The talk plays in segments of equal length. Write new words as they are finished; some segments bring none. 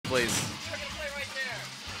please.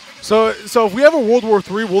 So if we have a World War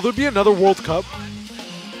III, will there be another World Cup?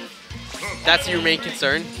 That's your main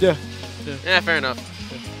concern? Yeah. Yeah, fair enough.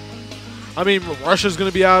 I mean, Russia's going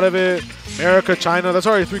to be out of it. America, China. That's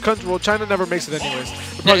already 3 countries. Well, China never makes it anyways.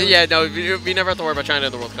 Yeah, no, we never have to worry about China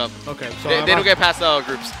in the World Cup. Okay. So they don't get past the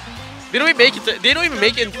groups. They don't even make it. They don't even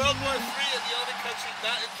make it. World War III and the only country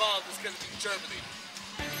not involved is going to be Germany.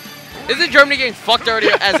 Isn't Germany getting fucked already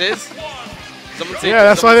as is? Someone say, yeah,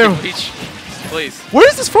 that's why they. Peach, please. Where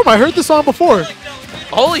is this from? I heard this song before.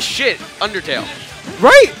 Holy shit, Undertale.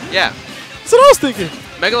 Right? Yeah. That's what I was thinking.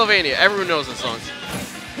 Megalovania. Everyone knows this song.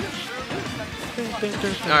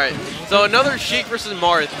 All right. So another Sheik versus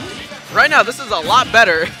Marth. Right now, this is a lot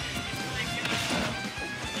better.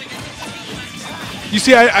 You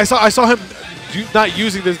see, I saw him not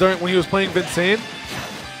using this during when he was playing Vincent.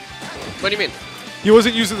 What do you mean? He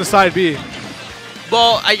wasn't using the side B.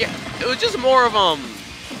 Well, it was just more of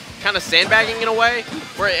kind of sandbagging in a way.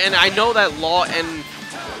 And I know that Law and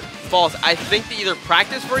False, I think they either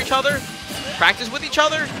practice with each other,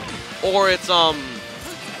 or it's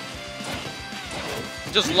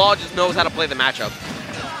just Law just knows how to play the matchup.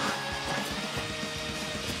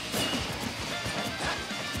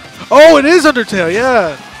 Oh, it is Undertale,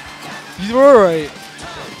 yeah. You were right.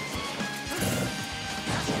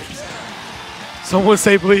 Someone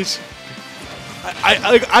say Bleach.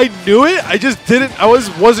 I knew it. I just didn't.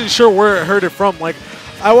 Wasn't sure where I heard it from. Like,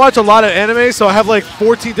 I watch a lot of anime, so I have like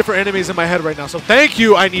 14 different animes in my head right now. So thank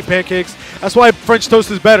you, I Need Pancakes. That's why French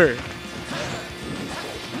toast is better.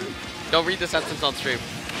 Don't read the sentence on stream.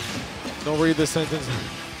 Don't read this sentence.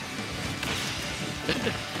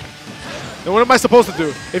 Then what am I supposed to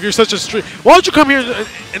do if you're such a stream? Why don't you come here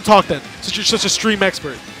and talk then, since you're such a stream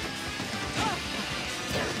expert?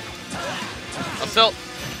 Up tilt.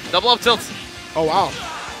 Double up tilts. Oh, wow.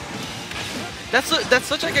 That's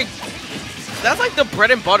such like a... That's like the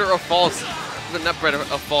bread and butter of False. Not bread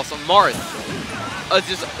of False, of Marth.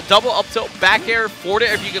 Just double up tilt, back air, forward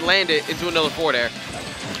air if you can land it into another forward air.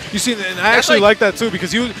 You see, and I actually like that too,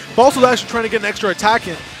 because False was actually trying to get an extra attack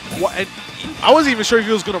in. And I wasn't even sure if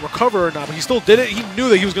he was going to recover or not, but he still did it. He knew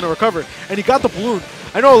that he was going to recover, and he got the balloon.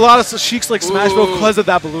 I know a lot of Sheiks like Smashville because of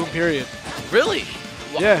that balloon, period. Really?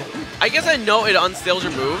 Well, yeah. I guess I know it unstails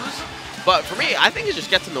your moves, but for me, I think it just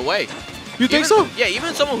gets in the way. You think so? Yeah,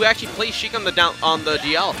 even someone who actually plays Sheik on the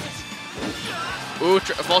DL. Ooh,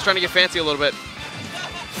 False trying to get fancy a little bit.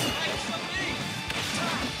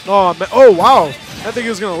 Oh, man. Oh, wow. I think he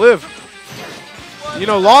was going to live. You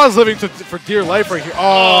know, Law is living for dear life right here.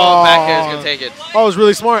 Oh, back air is going to take it. Oh, it was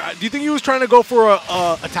really smart. Do you think he was trying to go for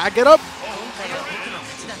a attack get up?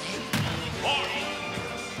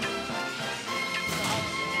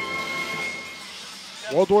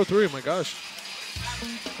 World War III, my gosh.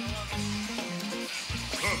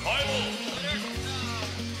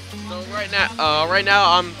 So right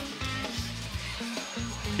now,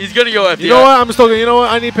 he's gonna go FD. You know what? I'm still gonna. You know what?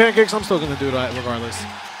 I Need Pancakes. I'm still gonna do that regardless.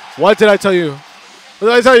 What did I tell you? What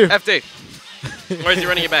did I tell you? FD. Or is he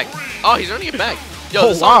running it back? Oh, he's running it back. Yo,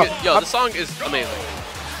 Oh, wow. The song is amazing.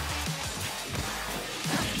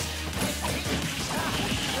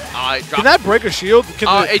 Can that break a shield?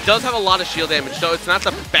 It does have a lot of shield damage, so it's not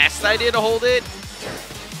the best idea to hold it.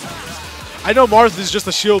 I know Marth is just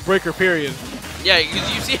a shield breaker, period. Yeah,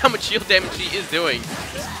 you see how much shield damage he is doing.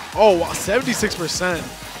 Oh, wow, 76%.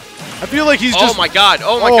 I feel like he's just... Oh my god,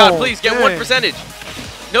 please, get dang. 1 percentage.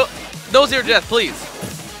 No zero to death, please.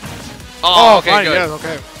 Oh, okay, fine, good. yeah,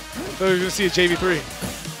 okay. So you're going to see a JV3.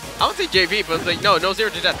 I would say JV, but it's like, no zero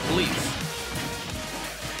to death, please.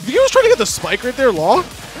 You think he was trying to get the spike right there, Law? I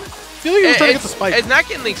feel like he was trying to get the spike. It's not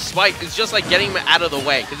getting the spike, it's just like getting him out of the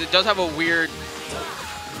way, because it does have a weird...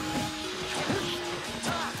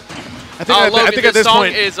 I think at this song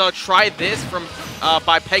point is Try This from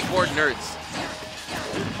by Pegboard Nerds.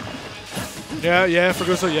 Yeah,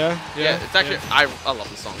 Ferguso, yeah. It's actually, I love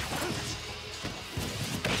this song.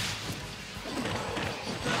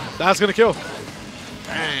 That's gonna kill.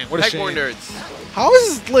 Dang, what a shame. Pegboard Nerds. How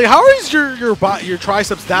is your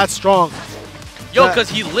triceps that strong? Yo, because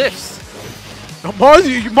he lifts.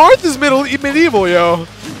 Marth is medieval, yo.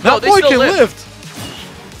 No, that boy can lift.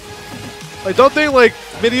 Like, don't think like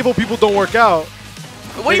medieval people don't work out.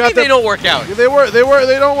 What do you mean they don't work out? They work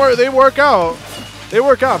out. They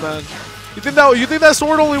work out, man. You think that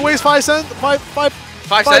sword only weighs 5 cents? 5 cents?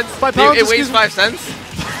 5 pounds? It weighs 5 cents?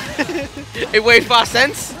 It weighs 5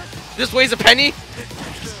 cents? This weighs a penny?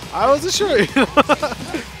 I wasn't sure.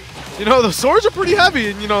 You know, the swords are pretty heavy,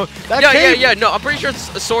 and you know that. Yeah. No, I'm pretty sure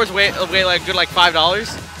swords weigh like good like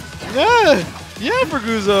 $5. Yeah,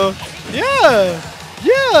 Ferguso. Yeah.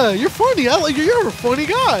 Yeah, you're funny. I like you. You're a funny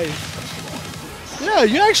guy. Yeah,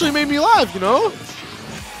 you actually made me laugh, you know?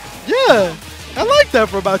 Yeah. I like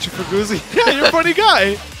that about you, Faguzi. Yeah, you're a funny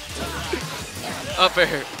guy. Up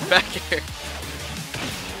air, back air.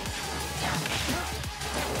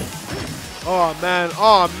 Oh man,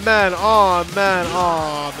 oh man, oh man,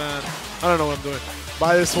 oh man. I don't know what I'm doing.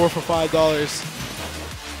 Buy this sword for $5.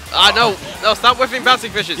 No, stop whiffing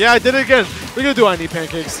bouncing fishes. Yeah, I did it again. We're gonna do I need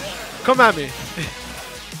pancakes. Come at me.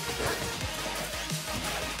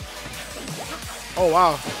 Oh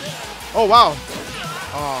wow. Oh wow.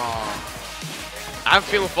 Oh. I have a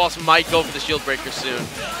feeling False might go for the shield breaker soon.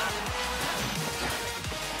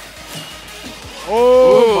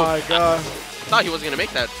 Oh Ooh, my god. I thought he wasn't gonna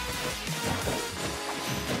make that.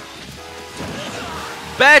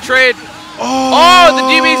 Bad trade. Oh, the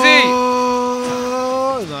DBZ.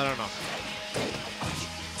 No, I don't know.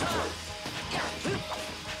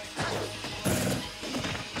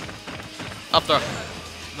 Up there.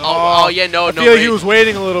 No. Oh yeah, no, I no. feel like he was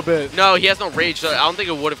waiting a little bit. No, he has no rage, so I don't think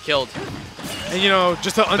it would have killed. And you know,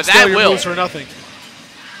 just to that unstall your will. moves for nothing.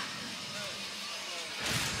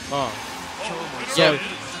 Oh. So Yeah.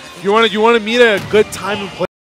 you want to meet a good time and place.